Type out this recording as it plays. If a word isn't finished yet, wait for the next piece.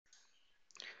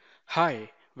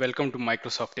Hi, welcome to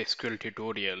Microsoft SQL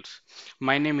tutorials.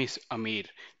 My name is Amir.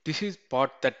 This is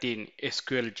part 13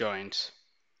 SQL Joins.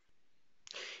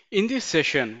 In this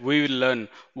session, we will learn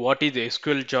what is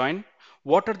SQL Join,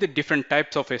 what are the different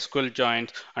types of SQL joins,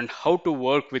 and how to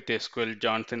work with SQL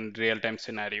joins in real-time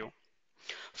scenario.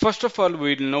 First of all,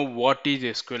 we will know what is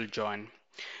SQL Join.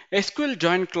 SQL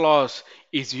Join clause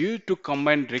is used to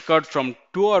combine records from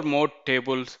two or more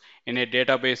tables in a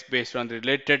database based on the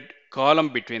related column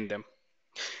between them.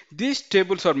 These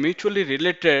tables are mutually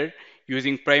related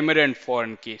using primary and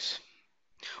foreign keys.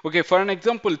 Okay, for an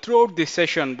example, throughout this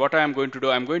session, what I am going to do,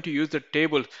 I'm going to use the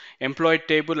tables, employee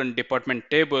table and department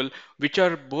table, which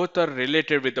are both are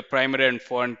related with the primary and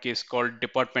foreign keys called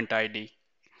department ID.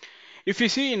 If you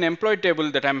see in employee table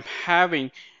that I'm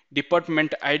having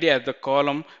department ID as the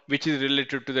column, which is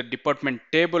related to the department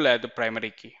table as the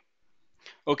primary key.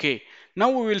 Okay, now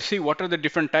we will see what are the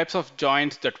different types of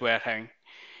joins that we are having.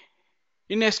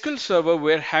 In SQL Server,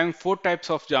 we're having four types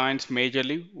of joins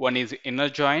majorly. One is inner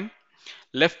join,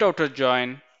 left outer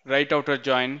join, right outer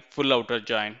join, full outer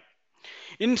join.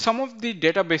 In some of the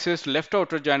databases, left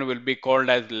outer join will be called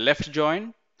as left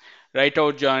join, right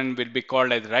outer join will be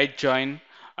called as right join,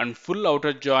 and full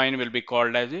outer join will be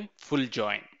called as a full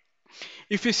join.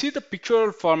 If you see the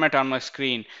pictorial format on my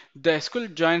screen, the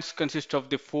SQL joins consist of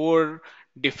the four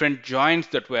different joins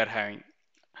that we are having.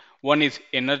 One is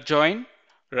inner join,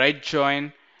 right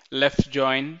join, left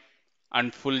join,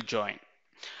 and full join.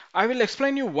 I will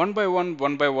explain you one by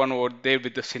one over there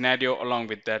with the scenario along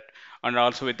with that and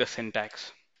also with the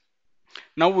syntax.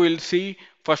 Now we will see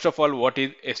first of all what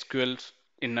is SQL's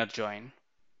inner join.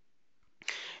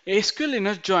 SQL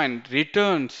inner join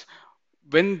returns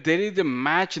when there is a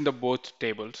match in the both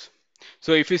tables.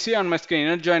 So if you see on my screen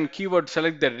inner join keyword,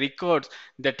 select the records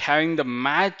that having the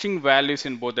matching values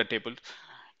in both the tables.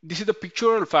 This is the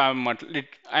pictorial format.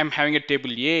 I'm having a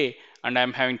table A and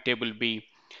I'm having table B.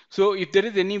 So if there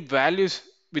is any values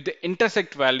with the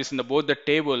intersect values in the both the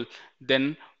table,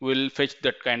 then we'll fetch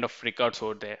that kind of records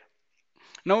over there.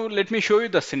 Now let me show you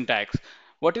the syntax.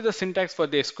 What is the syntax for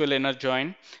the SQL inner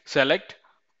join? Select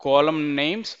column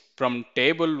names from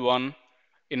table 1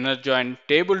 inner join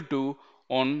table 2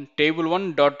 on table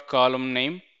 1 dot column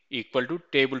name equal to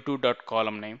table 2 dot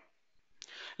column name.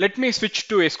 Let me switch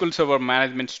to SQL Server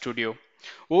Management Studio.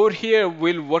 Over here,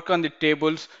 we'll work on the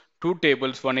tables, two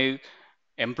tables. One is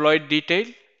employee detail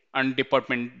and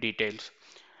department details.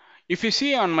 If you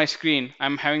see on my screen,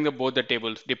 I'm having both the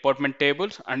tables, department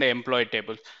tables and employee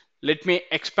tables. Let me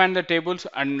expand the tables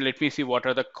and let me see what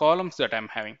are the columns that I'm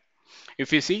having.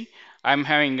 If you see, I'm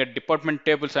having a department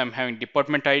tables, I'm having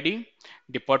department ID,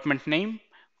 department name,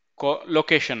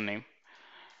 location name.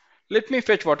 Let me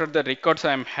fetch what are the records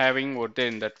I'm having over there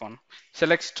in that one.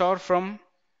 Select star from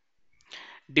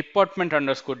department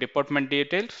underscore department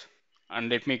details and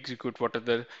let me execute what are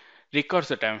the records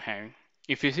that I'm having.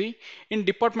 If you see in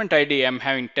department ID I'm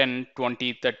having 10,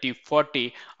 20, 30,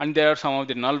 40 and there are some of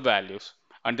the null values.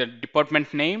 Under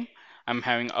department name I'm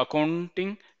having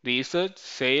accounting, research,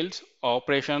 sales,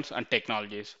 operations and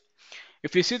technologies.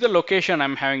 If you see the location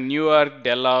I'm having New York,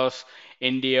 Dallas,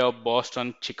 India,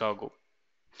 Boston, Chicago.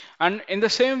 And in the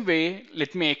same way,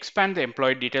 let me expand the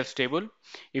employee details table.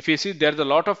 If you see, there's a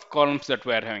lot of columns that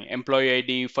we're having. Employee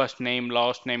ID, first name,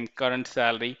 last name, current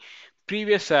salary,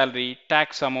 previous salary,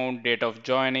 tax amount, date of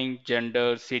joining,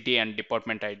 gender, city, and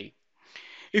department ID.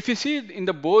 If you see in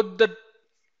the both the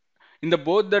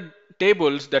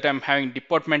tables that I'm having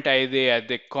department ID as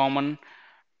the common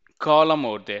column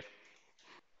over there.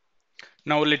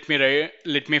 Now let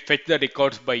me fetch the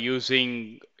records by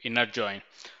using inner join.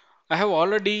 I have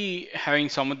already having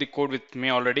some of the code with me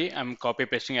already. I'm copy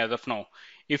pasting as of now.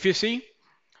 If you see,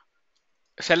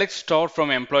 select star from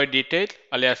employee detail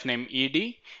alias name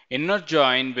ed, inner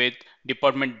join with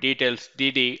department details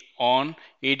dd on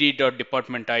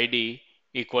ed.department id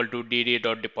equal to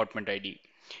dd.department id.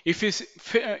 If you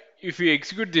if you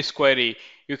execute this query,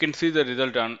 you can see the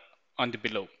result on the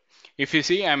below. If you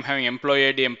see, I'm having employee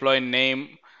ID, employee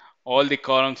name, all the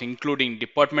columns including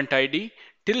department ID.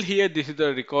 Till here, this is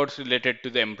the records related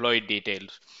to the employee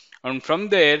details. And from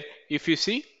there, if you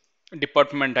see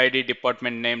department ID,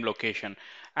 department name, location.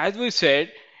 As we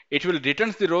said, it will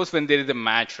returns the rows when there is a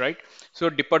match, right? So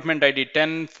department ID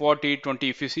 10, 40, 20,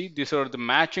 if you see, these are the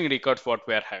matching records what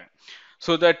we are having.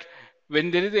 So that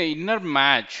when there is an inner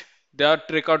match, that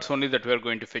records only that we are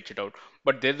going to fetch it out.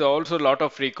 But there's also a lot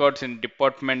of records in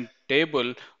department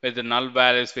table with the null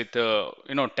values with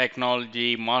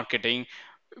technology, marketing,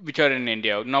 which are in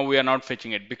India. Now we are not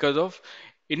fetching it because of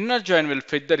inner join will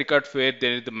fetch the records where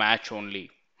there is the match only.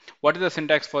 What is the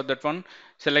syntax for that one?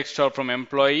 select star from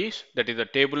employees, that is the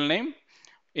table name,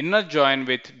 inner join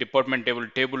with department table,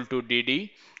 table 2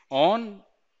 DD on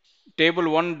table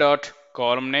 1 dot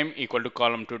column name equal to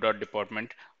column 2 dot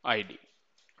department ID.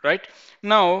 Right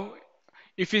now,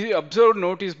 if you observe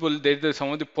noticeable, there is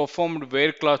some of the performed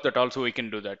where clause that also we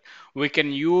can do that. We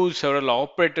can use several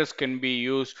operators can be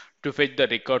used to fetch the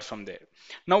records from there.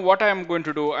 Now what I am going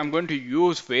to do, I'm going to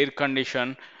use where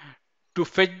condition to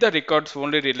fetch the records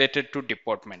only related to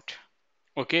department.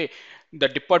 Okay, the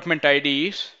department ID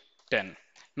is 10.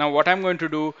 Now what I'm going to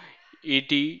do,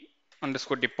 et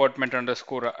underscore department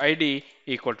underscore ID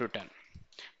equal to 10.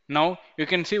 Now you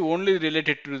can see only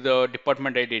related to the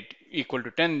department ID equal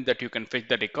to 10 that you can fetch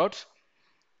the records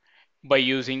by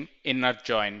using inner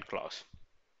join clause.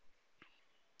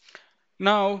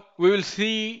 Now we will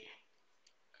see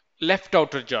left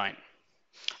outer join.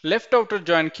 Left outer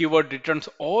join keyword returns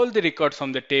all the records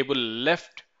from the table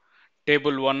left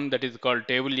table 1, that is called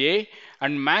table A,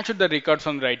 and match the records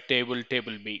on the right table,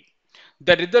 table B.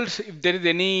 The results, if there is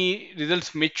any results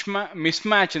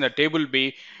mismatch in the table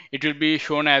B, it will be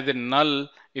shown as a null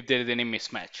if there is any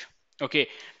mismatch. Okay,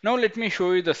 now let me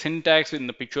show you the syntax in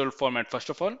the pictorial format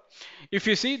first of all. If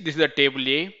you see, this is the table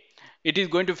A. It is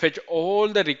going to fetch all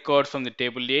the records from the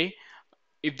table A.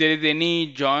 If there is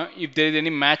any join, if there is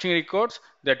any matching records,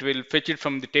 that will fetch it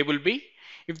from the table B.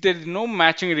 If there is no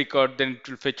matching record, then it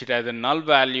will fetch it as a null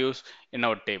values in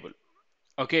our table.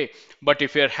 Okay, but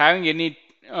if you are having any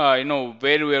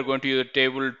where we are going to use the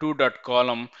table 2 dot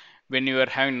column, when you are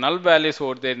having null values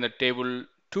over there in the table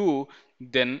 2,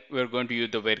 then we are going to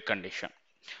use the where condition.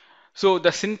 So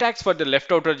the syntax for the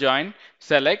left outer join,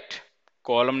 select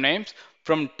column names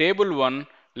from table 1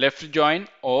 left join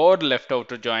or left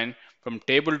outer join from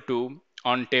table 2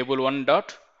 on table 1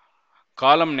 dot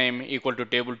column name equal to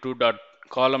table 2 dot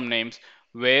column names,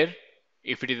 where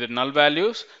if it is the null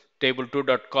values, table 2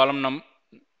 dot column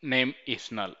name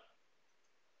is null.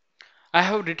 I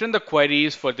have written the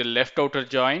queries for the left outer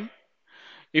join.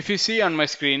 If you see on my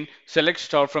screen, select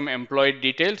star from employee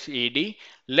details ED,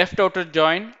 left outer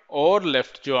join or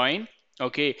left join,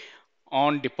 okay,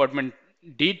 on department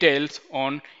details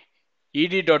on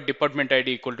ed.department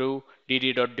ID equal to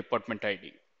dd.department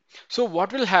ID. So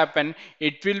what will happen,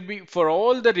 it will be for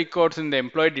all the records in the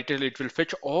employee detail, it will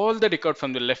fetch all the records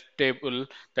from the left table,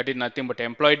 that is nothing but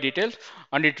employee details,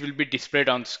 and it will be displayed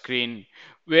on screen.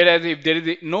 Whereas if there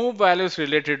is no values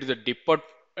related to the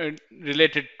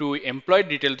related to employee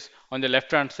details on the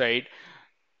left hand side,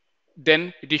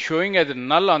 then it is showing as a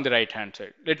null on the right hand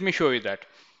side. Let me show you that.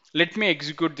 Let me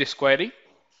execute this query.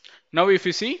 Now if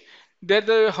you see, there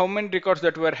the how many records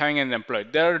that we are having as employee,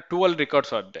 there are 12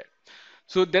 records out there.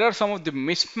 So there are some of the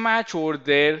mismatch over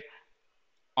there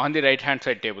on the right hand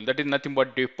side table, that is nothing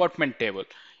but department table.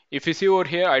 If you see over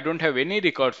here, I don't have any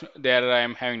records there, I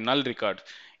am having null records.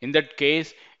 In that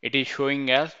case, it is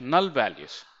showing as null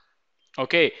values.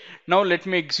 Okay, now let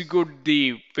me execute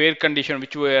the where condition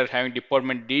which we are having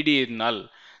department DD is null.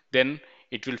 Then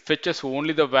it will fetch us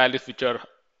only the values which are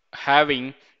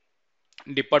having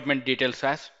department details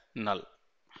as null.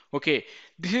 Okay,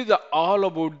 this is all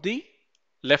about the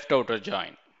left outer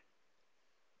join.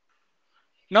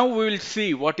 Now we will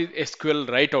see what is SQL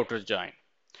right outer join.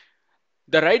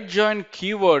 The right join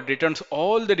keyword returns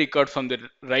all the records from the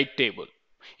right table.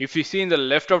 If you see in the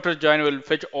left outer join, we will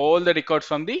fetch all the records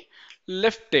from the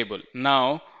left table.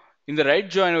 Now in the right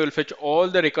join, we will fetch all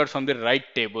the records from the right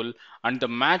table and the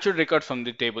matched records from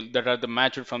the table that are the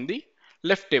matched from the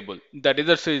left table. The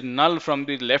result is null from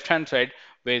the left hand side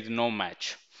where is no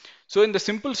match. So in the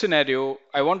simple scenario,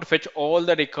 I want to fetch all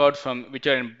the records from which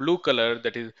are in blue color,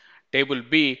 that is table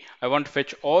B. I want to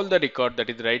fetch all the record that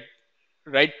is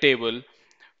right table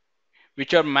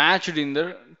which are matched in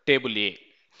the table A.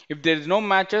 If there is no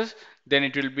matches, then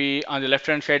it will be on the left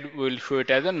hand side, we will show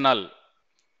it as a null.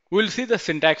 We will see the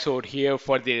syntax over here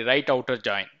for the right outer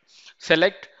join.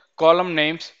 Select column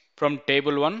names from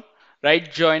table 1,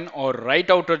 right join or right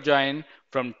outer join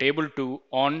from table 2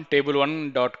 on table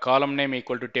 1 dot column name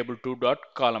equal to table 2 dot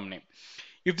column name.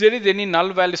 If there is any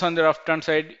null values on the left hand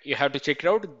side, you have to check it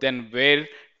out, then where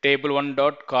table 1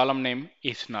 dot column name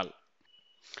is null.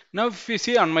 Now if you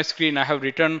see on my screen, I have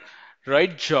written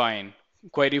right join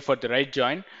query for the right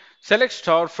join. Select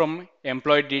star from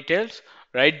employee details,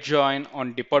 right join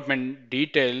on department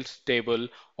details table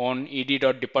on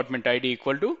ed.department ID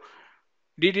equal to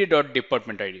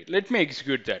dd.department ID. Let me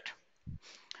execute that.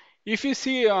 If you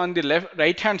see on the left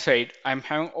right hand side, I'm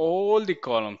having all the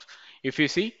columns. If you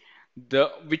see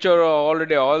the which are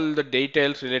already all the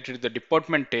details related to the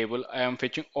department table, I am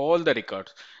fetching all the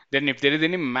records. Then if there is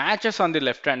any matches on the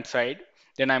left hand side,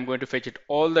 then I'm going to fetch it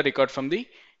all the records from the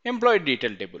employee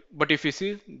detail table. But if you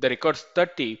see the records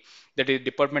 30, that is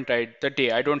department ID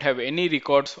 30, I don't have any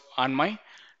records on my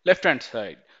left hand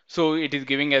side. So it is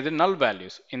giving as a null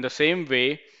values. In the same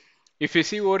way, if you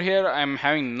see over here, I'm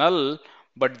having null,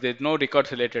 but there's no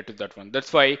records related to that one.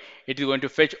 That's why it is going to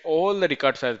fetch all the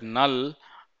records as null.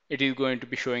 It is going to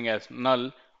be showing as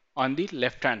null on the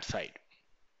left hand side.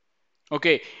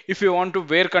 Okay, if you want to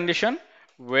where condition,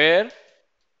 where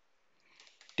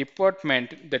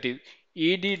department, that is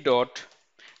ed dot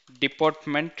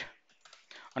department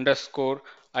underscore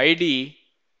id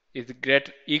is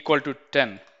great equal to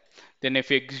 10, then if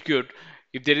you execute,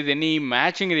 if there is any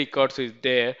matching records is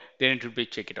there, then it will be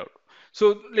check it out.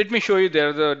 So let me show you,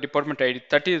 there the department id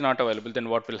 30 is not available, then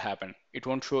what will happen? It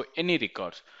won't show any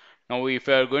records. Now if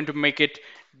I are going to make it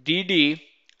dd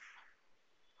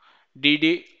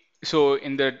DD, so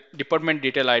in the department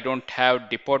detail, I don't have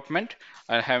department,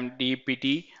 I have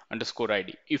DPT underscore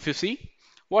ID. If you see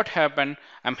what happened,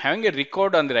 I'm having a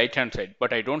record on the right hand side,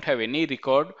 but I don't have any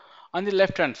record on the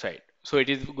left hand side. So it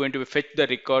is going to fetch the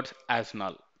records as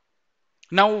null.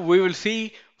 Now we will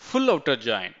see full outer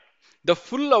join. The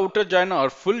full outer join or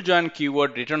full join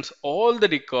keyword returns all the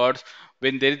records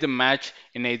when there is a match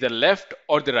in either left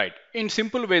or the right. In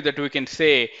simple way that we can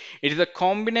say, it is a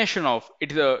combination of,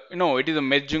 it is a, it is a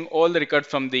merging all the records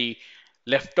from the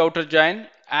left outer join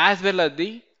as well as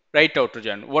the right outer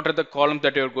join. What are the columns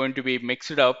that are going to be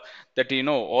mixed up, that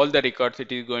all the records,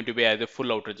 it is going to be as a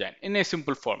full outer join in a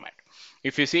simple format.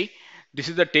 If you see, this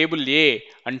is the table A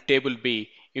and table B.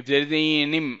 If there is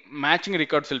any matching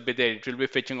records will be there, it will be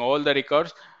fetching all the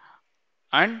records.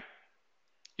 And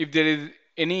if there is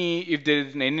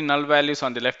any null values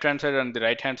on the left hand side and the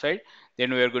right hand side,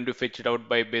 then we are going to fetch it out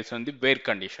by based on the where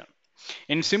condition.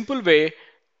 In simple way,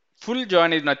 full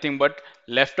join is nothing but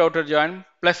left outer join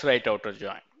plus right outer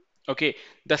join. Okay,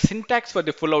 the syntax for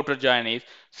the full outer join is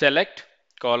select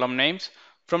column names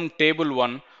from table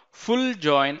 1, full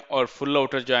join or full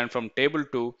outer join from table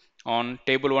 2 on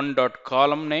table 1 dot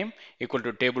column name equal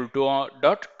to table 2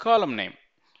 dot column name.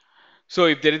 So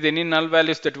if there is any null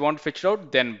values that we want fetched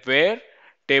out, then where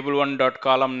table 1 dot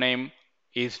column name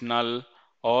is null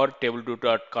or table 2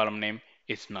 dot column name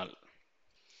is null.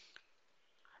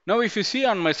 Now if you see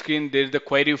on my screen, there is the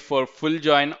query for full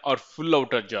join or full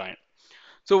outer join.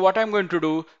 So what I'm going to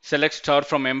do, select star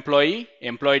from employee,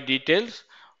 employee details,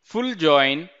 full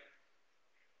join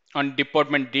on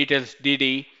department details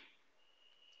DD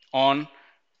on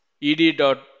ed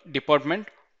dot department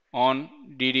on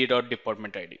dd dot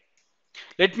department ID.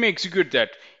 Let me execute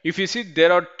that. If you see,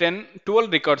 there are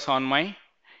 12 records on my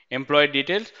employee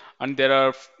details and there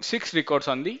are 6 records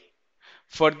on the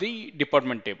for the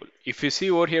department table. If you see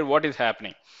over here what is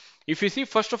happening, if you see,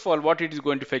 first of all, what it is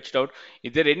going to fetch out,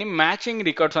 is there any matching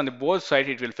records on the both sides,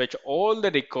 it will fetch all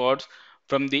the records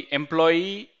from the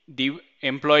employee detail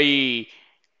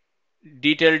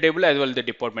table as well as the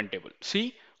department table.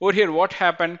 See over here what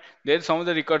happened, there's some of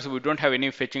the records we don't have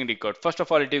any fetching record. First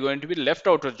of all, it is going to be left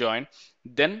outer join,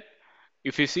 then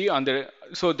if you see on the,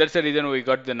 so that's the reason we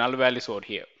got the null values over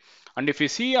here. And if you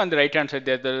see on the right hand side,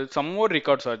 there some more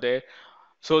records are there,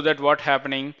 so that what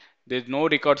happening, there's no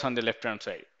records on the left hand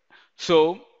side.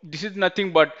 So this is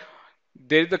nothing but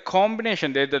there is a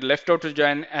combination, there is the left outer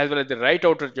join as well as the right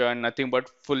outer join, nothing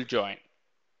but full join.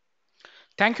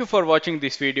 Thank you for watching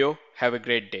this video. Have a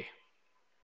great day.